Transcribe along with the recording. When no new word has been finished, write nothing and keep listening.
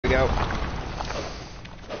go.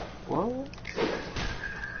 What?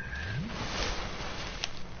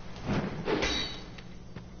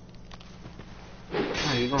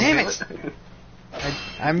 Damn it!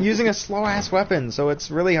 I'm using a slow-ass weapon, so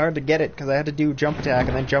it's really hard to get it, because I had to do jump attack,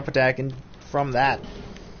 and then jump attack, and from that.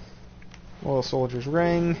 Loyal Soldier's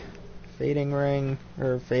Ring, Fading Ring,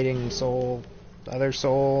 or Fading Soul, other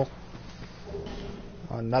soul,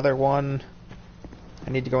 another one. I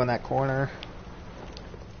need to go in that corner.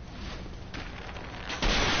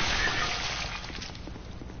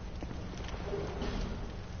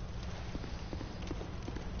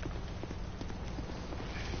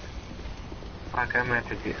 Like I'm at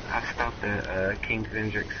the, I stopped at King's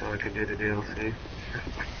Vendrick so I could do the DLC.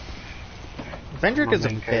 Vendrick is a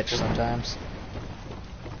bitch sometimes.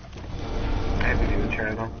 I have to do the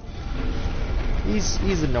travel.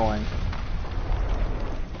 He's annoying.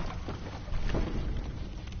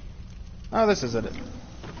 Oh, this is it.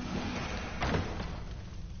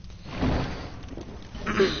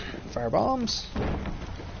 Fire bombs.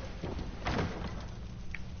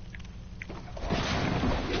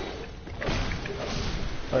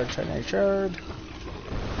 Fire Chinese shard.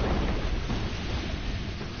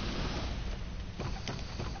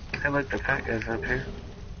 I like the fat guys up here.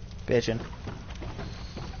 Bitchin'.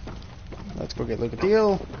 Let's go get Luke a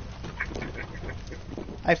deal.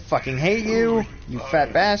 I fucking hate you, you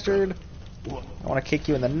fat bastard. I want to kick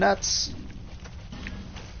you in the nuts.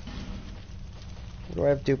 What do I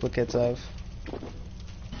have duplicates of?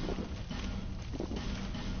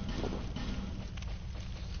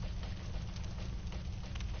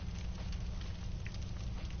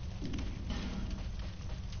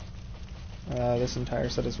 This entire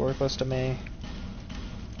set is worthless to me.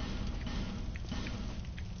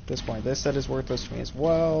 At this point, this set is worthless to me as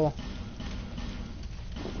well.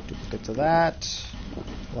 Duplicates of that.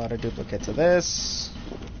 A lot of duplicates of this.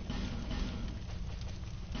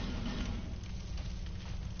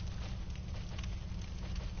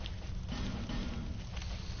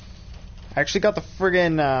 I actually got the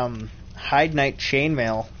friggin' Hide Knight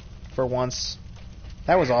chainmail for once.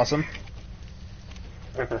 That was awesome.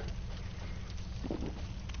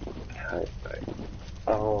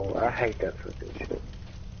 Oh, I hate that fucking shit.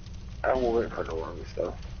 I wore it for the longest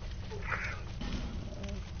though.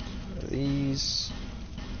 These.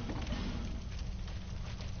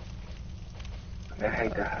 I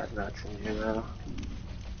hate the hot nuts in general.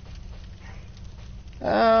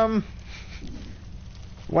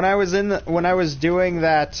 When I was doing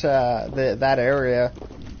that that area,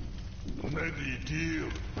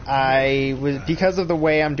 I was, because of the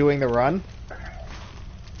way I'm doing the run.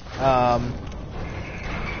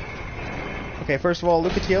 Okay, first of all,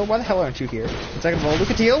 Lucatiel, why the hell aren't you here? And second of all,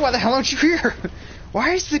 Lucatiel, why the hell aren't you here?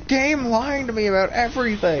 Why is the game lying to me about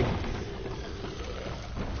everything?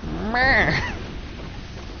 Meh.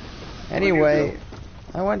 Anyway,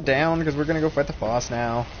 I went down because we're gonna go fight the boss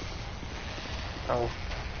now. Oh.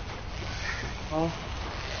 Oh.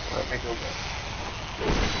 Let me go back.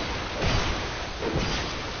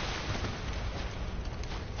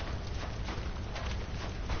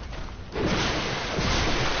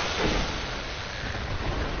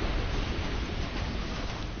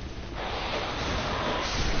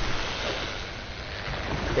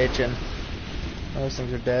 Bitchin'. Those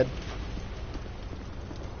things are dead.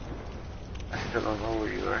 I still don't know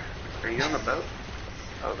where you are. Are you on the boat?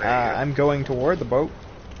 Oh, there you go. I'm going toward the boat.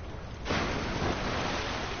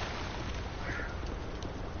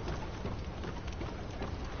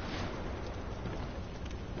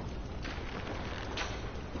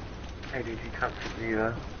 Hey, did you talk to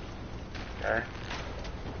the guy?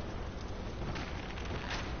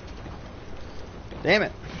 Damn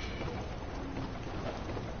it.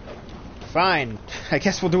 Fine. I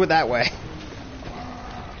guess we'll do it that way.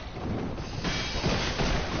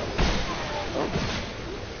 Oh,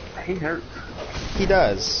 he hurts. He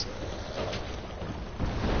does.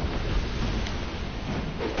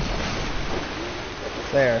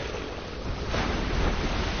 There.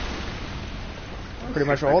 Pretty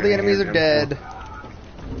much all the enemies are dead.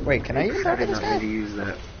 Wait, can I even target this guy? To use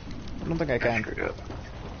that. I don't think I can.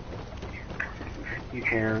 You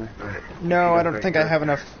can, but no, I don't think I have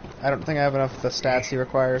enough. I don't think I have enough of the stats he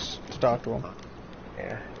requires to talk to him.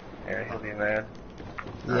 Yeah, he'll be mad.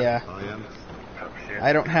 Yeah. Oh, shit.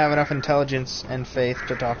 I don't have enough intelligence and faith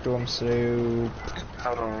to talk to him, so...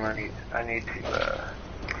 Hold on, I need to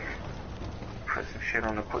put some shit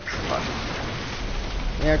on the quick spot.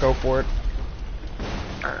 Yeah, go for it.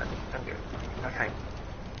 Alright, I'm good. Okay.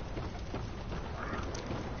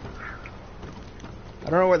 I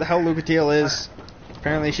don't know where the hell Lucatiel is.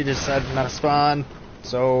 Apparently she just decided not to spawn,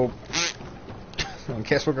 so... I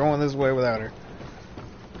guess we're going this way without her.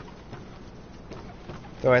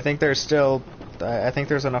 Though I think there's still... I think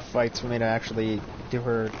there's enough fights for me to actually do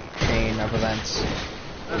her chain of events.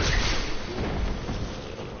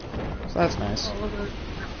 So that's nice.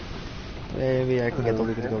 Maybe I can get the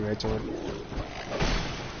Luke of the Great Sword.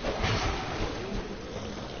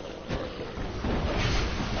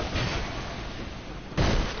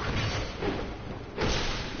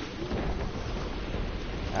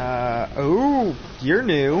 Oh, you're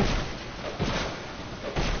new.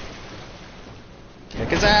 Kick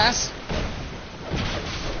his ass.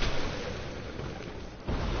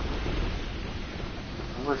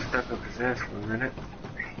 I was stuck up his ass for a minute.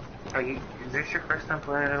 Is this your first time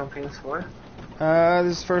playing it on PS4?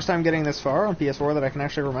 This is the first time getting this far on PS4 that I can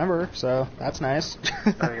actually remember, so that's nice.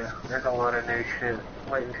 Oh yeah, there's a lot of new shit.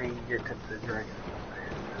 Wait until you get to the dragon.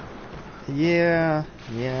 Yeah,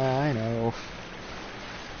 I know.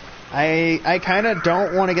 I kind of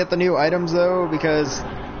don't want to get the new items though, because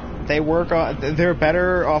they're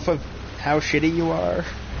better off of how shitty you are.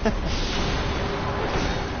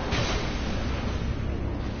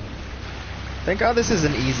 Thank God this is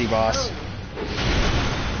an easy boss.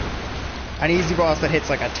 An easy boss that hits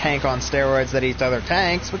like a tank on steroids that eats other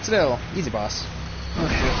tanks, but still, easy boss. Oh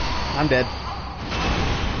shit. I'm dead.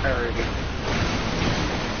 Alrighty.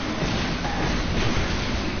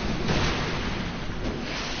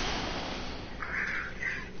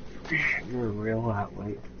 You're a real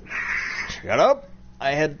lightweight. Shut up!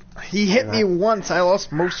 He hit me once. I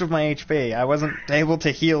lost most of my HP. I wasn't able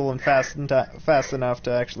to heal and fast enough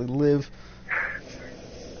to actually live.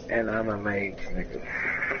 And I'm a mage, nigga.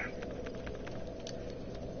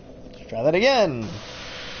 Let's try that again.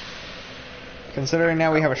 Considering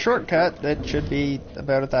now we have a shortcut, that should be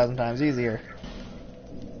about 1,000 times easier.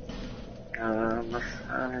 My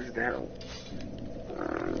sun is down.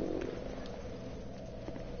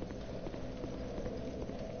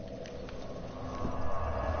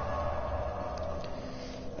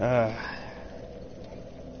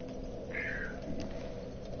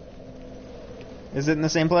 Is it in the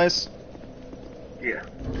same place? Yeah.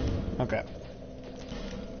 Okay.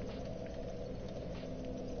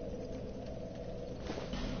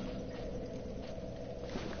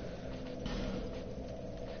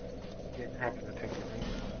 Didn't happen to take the ring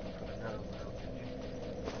from another world.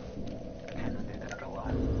 And I do that a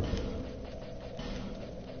lot.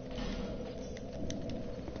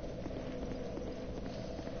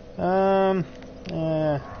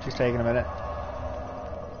 Just taking a minute.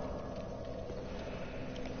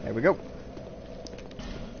 There we go.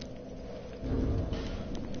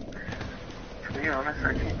 To be honest,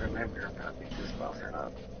 I can't remember if I beat this boss or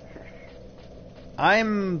not.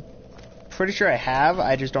 I'm pretty sure I have.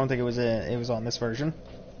 I just don't think it was on this version.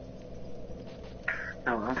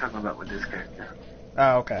 No, I'm talking about with this character.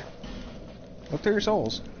 Oh, okay. Look through your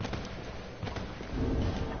souls.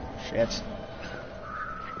 Shit.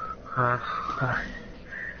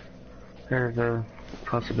 There's a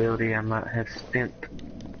possibility I might have spent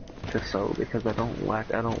the soul because I don't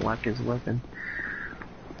like his weapon.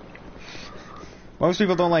 Most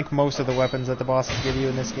people don't like most of the weapons that the bosses give you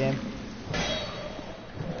in this game.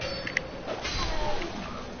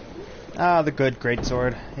 Ah, the good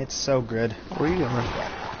greatsword. It's so good. Where are you going?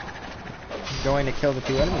 I'm going to kill the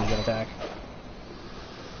two enemies that attack.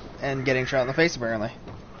 And getting shot in the face, apparently.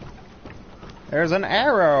 There's an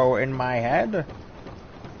arrow in my head.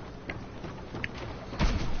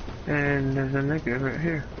 And there's a nigga right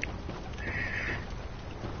here.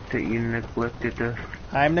 That you neglected to...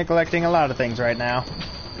 I'm neglecting a lot of things right now.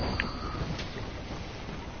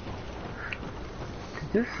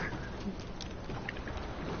 This...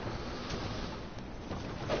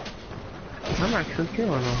 I'm actually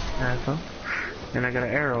killing him, asshole. And I got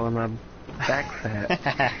an arrow in my back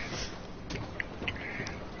fat.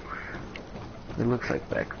 It looks like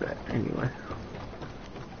back fat, anyway.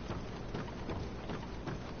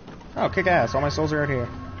 Oh, kick ass. All my souls are out here.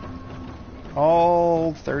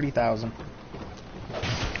 All 30,000.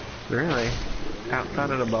 Really? Outside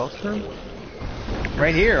of the boss room?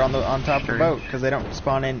 Right here on top of the boat, because they don't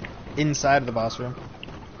spawn inside of the boss room.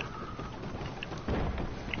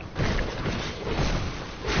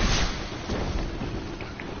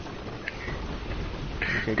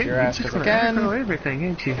 Kick your ass because I can. You everything,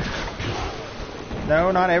 ain't you?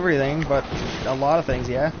 No, not everything, but a lot of things,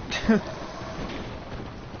 yeah.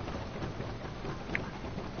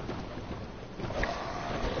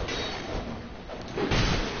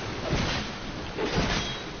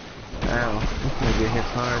 Hits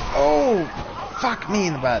hard. Oh, fuck me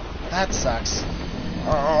in the butt. That sucks.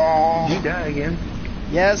 Oh. You die again.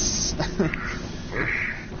 Yes.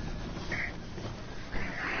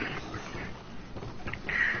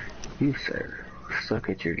 You, sir, suck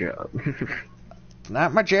at your job. It's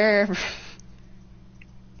not my job.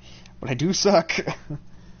 But I do suck.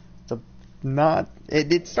 It's not.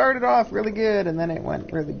 It started off really good, and then it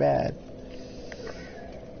went really bad.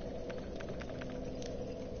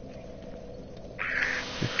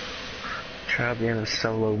 Try being a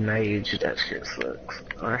solo mage, that shit sucks.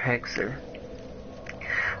 Or a hexer.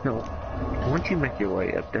 No, once you make your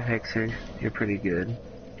way up to hexer, you're pretty good.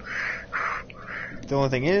 The only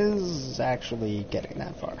thing is actually getting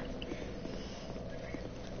that far.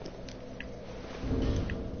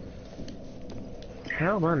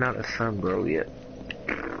 How am I not a sunbro yet?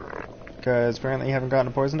 Because apparently you haven't gotten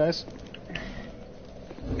a poison dice.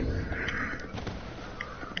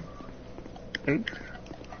 Oops.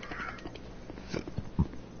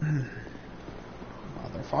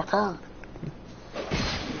 Motherfucker.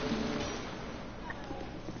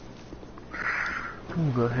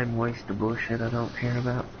 I'm gonna go ahead and waste the bullshit I don't care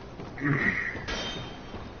about.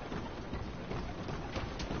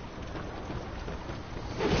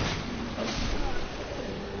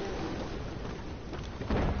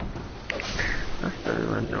 I started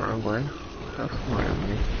running the wrong way. How smart of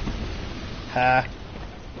me. Ha.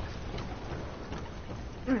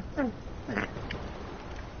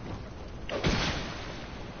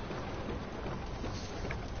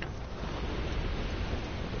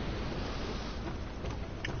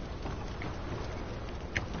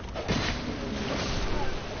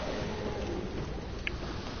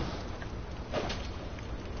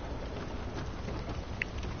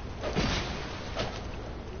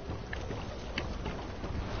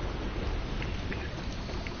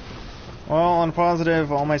 Well, on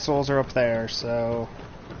positive, all my souls are up there, so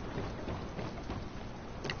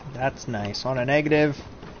that's nice. On a negative,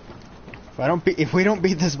 if we don't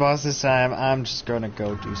beat this boss this time, I'm just gonna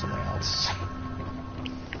go do something else.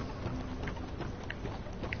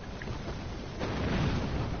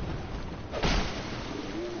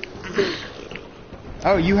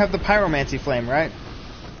 Oh, you have the pyromancy flame, right?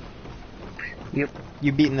 Yep.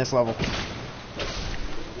 You beaten this level.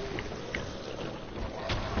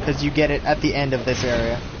 Because you get it at the end of this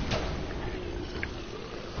area.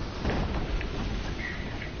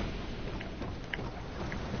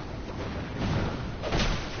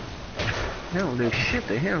 I don't do shit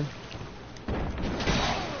to him.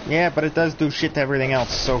 Yeah, but it does do shit to everything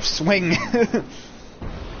else, so swing!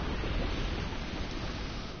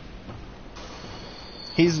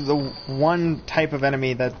 He's the one type of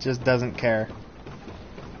enemy that just doesn't care.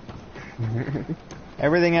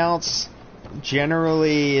 Everything else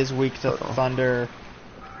generally is weak to thunder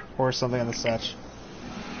or something of the such.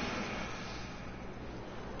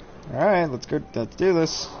 Alright, let's do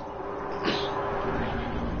this.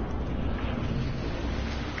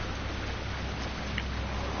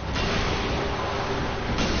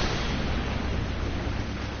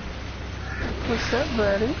 What's up,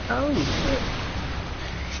 buddy? Oh,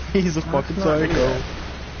 shit. He's a fucking psycho.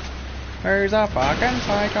 He's a fucking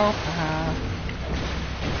psychopath.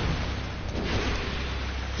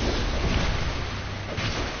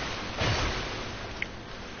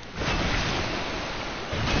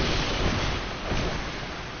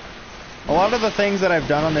 A lot of the things that I've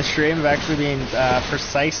done on this stream have actually been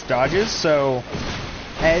precise dodges, so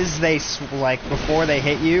as they, before they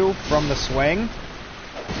hit you from the swing,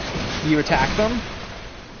 you attack them,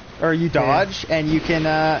 or you dodge, and you can,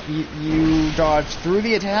 you dodge through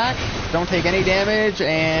the attack, don't take any damage,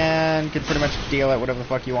 and can pretty much deal it whatever the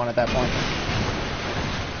fuck you want at that point.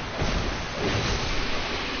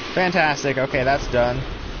 Fantastic, okay, that's done.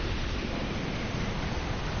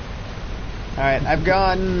 Alright, I've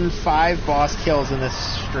gotten 5 boss kills in this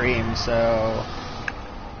stream, so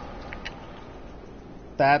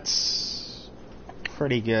that's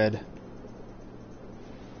pretty good.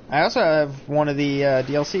 I also have one of the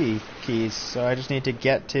DLC keys, so I just need to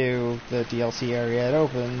get to the DLC area it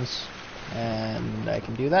opens, and I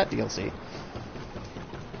can do that DLC.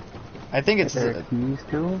 I think it's Are there keys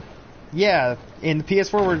to them? Yeah, in the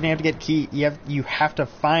PS4 version you have to get key. You have to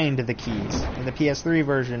find the keys. In the PS3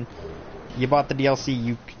 version, you bought the DLC,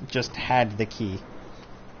 you just had the key.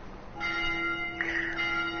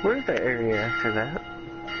 Where's the area after that?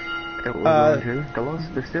 That we're going to? The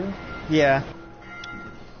Lost Bastille? Yeah.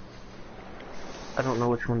 I don't know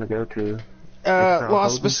which one to go to.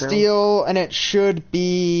 Lost Bastille, and it should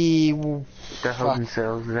be... The Holding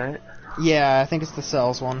Cells, right? Yeah, I think it's the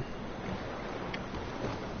Cells one.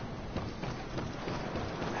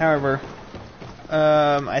 However,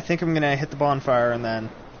 I think I'm gonna hit the bonfire and then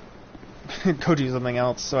go do something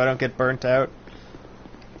else so I don't get burnt out.